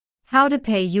How to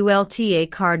pay ULTA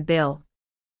card bill.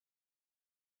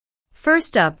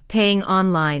 First up, paying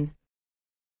online.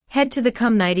 Head to the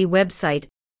Com90 website.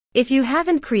 If you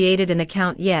haven't created an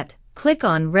account yet, click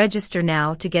on Register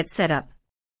Now to get set up.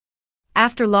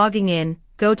 After logging in,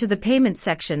 go to the Payment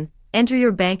section, enter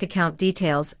your bank account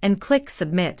details and click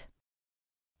Submit.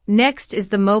 Next is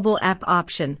the mobile app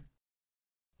option.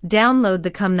 Download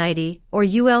the Com90 or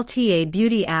ULTA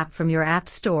Beauty app from your app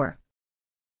store.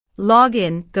 Log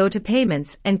in, go to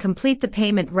Payments and complete the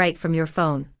payment right from your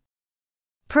phone.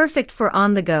 Perfect for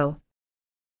on the go.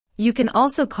 You can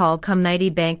also call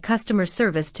Com90 Bank customer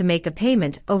service to make a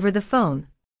payment over the phone.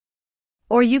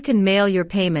 Or you can mail your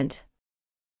payment.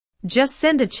 Just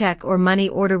send a check or money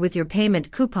order with your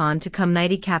payment coupon to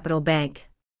Com90 Capital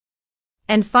Bank.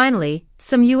 And finally,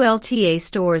 some ULTA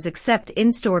stores accept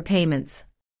in-store payments.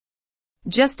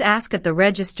 Just ask at the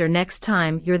register next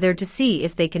time you're there to see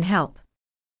if they can help.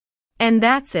 And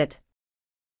that's it.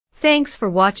 Thanks for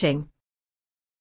watching.